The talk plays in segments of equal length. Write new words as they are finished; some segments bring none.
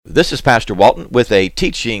This is Pastor Walton with a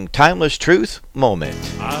Teaching Timeless Truth moment.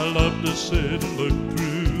 I love to sit and look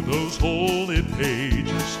through those holy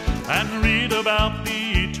pages and read about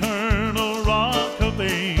the eternal Rock of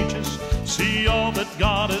Ages. See all that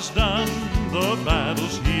God has done, the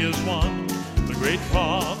battles He has won, the great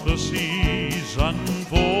prophecies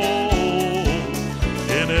unfold.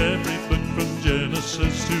 In every book from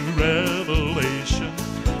Genesis to Revelation,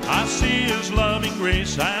 I see His loving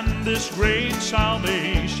grace, and this great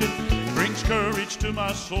salvation brings courage to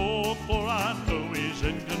my soul, for I know He's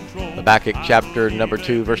in control. Habakkuk chapter number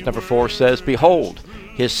 2, verse number 4 says, Behold,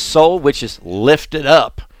 his soul which is lifted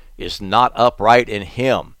up is not upright in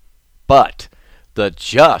him, but the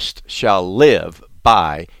just shall live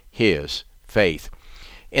by his faith.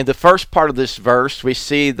 In the first part of this verse, we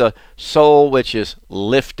see the soul which is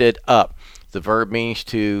lifted up. The verb means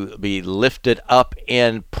to be lifted up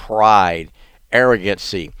in pride,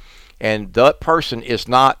 arrogancy. And that person is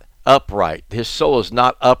not upright. His soul is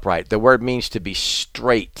not upright. The word means to be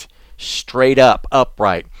straight up,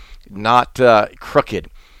 upright, not crooked.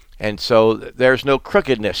 And so there's no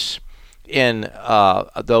crookedness in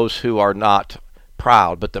those who are not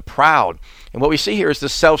proud, but the proud. And what we see here is the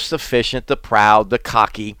self-sufficient, the proud, the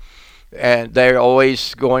cocky, and they're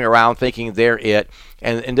always going around thinking they're it.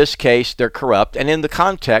 And in this case, they're corrupt. And in the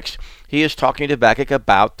context, he is talking to Habakkuk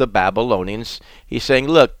about the Babylonians. He's saying,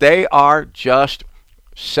 look, they are just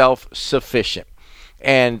self-sufficient.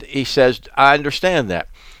 And he says, I understand that.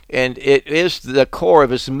 And it is the core of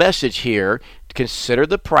his message here to consider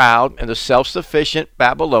the proud and the self-sufficient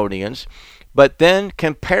Babylonians, but then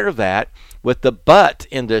compare that with the but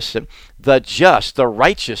in this, the just, the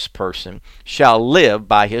righteous person shall live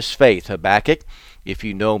by his faith. Habakkuk, if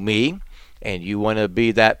you know me and you want to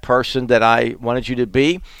be that person that I wanted you to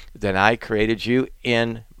be, then I created you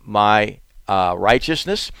in my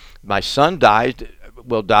righteousness. My son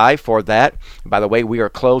will die for that. By the way, we are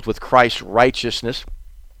clothed with Christ's righteousness.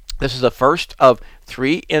 This is the first of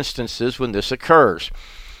 3 instances when this occurs.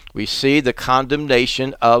 We see the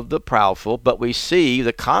condemnation of the proudful, but we see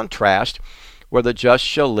the contrast where the just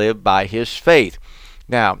shall live by his faith.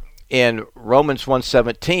 Now, in Romans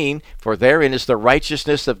 1:17, for therein is the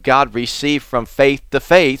righteousness of God received from faith to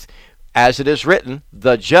faith, as it is written,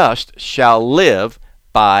 the just shall live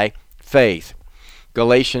by faith.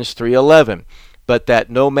 Galatians 3:11, but that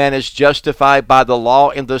no man is justified by the law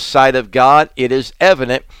in the sight of God, it is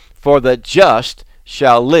evident, for the just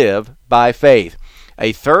shall live by faith.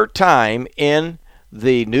 A third time in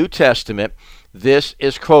the New Testament, this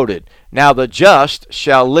is quoted. Now the just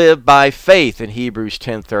shall live by faith in Hebrews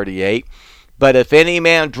 10:38. But if any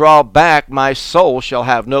man draw back, my soul shall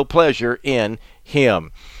have no pleasure in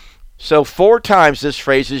him. So 4 times this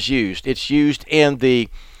phrase is used. It's used in the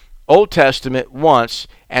Old Testament once,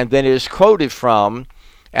 and then it is quoted from,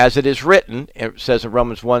 as it is written, it says in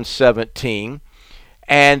Romans 1:17.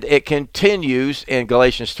 And it continues in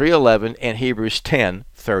Galatians 3:11 and Hebrews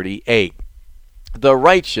 10:38. The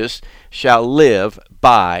righteous shall live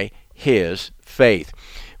by his faith.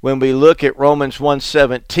 When we look at Romans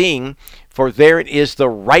 1:17, for therein is the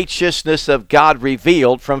righteousness of God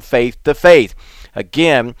revealed from faith to faith.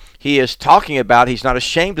 Again, he is talking about he's not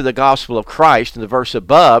ashamed of the gospel of Christ in the verse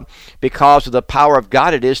above, because of the power of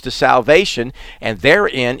God it is to salvation, and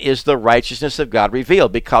therein is the righteousness of God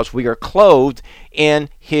revealed, because we are clothed in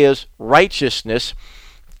his righteousness.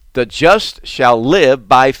 The just shall live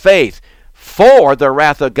by faith. For the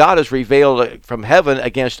wrath of God is revealed from heaven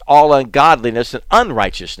against all ungodliness and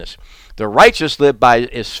unrighteousness. The righteous live by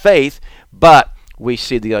his faith, but we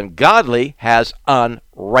see the ungodly has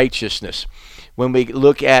unrighteousness. When we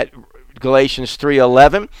look at Galatians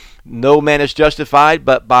 3:11, no man is justified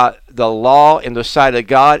but by the law in the sight of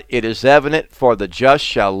God. It is evident, for the just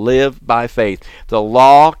shall live by faith. The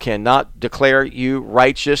law cannot declare you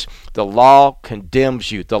righteous. The law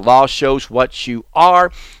condemns you. The law shows what you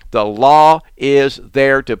are. The law is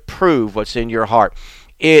there to prove what's in your heart.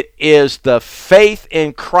 It is the faith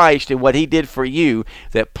in Christ and what he did for you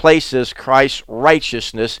that places Christ's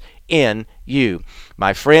righteousness in you.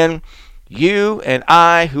 My friend, you and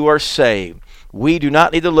I who are saved, we do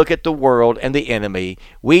not need to look at the world and the enemy.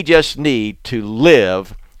 We just need to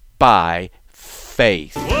live by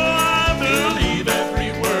faith. Oh, I believe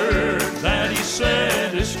every word that he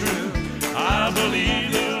said is true. I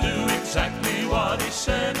believe he'll do exactly what he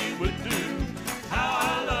said he would do. How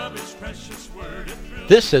I love his precious word.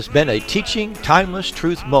 This has been a Teaching Timeless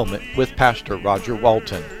Truth moment with Pastor Roger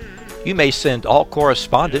Walton. You may send all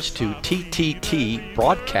correspondence to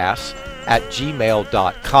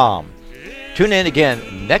tttbroadcasts@gmail.com. Tune in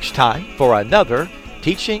again next time for another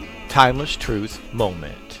Teaching Timeless Truth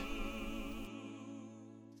moment.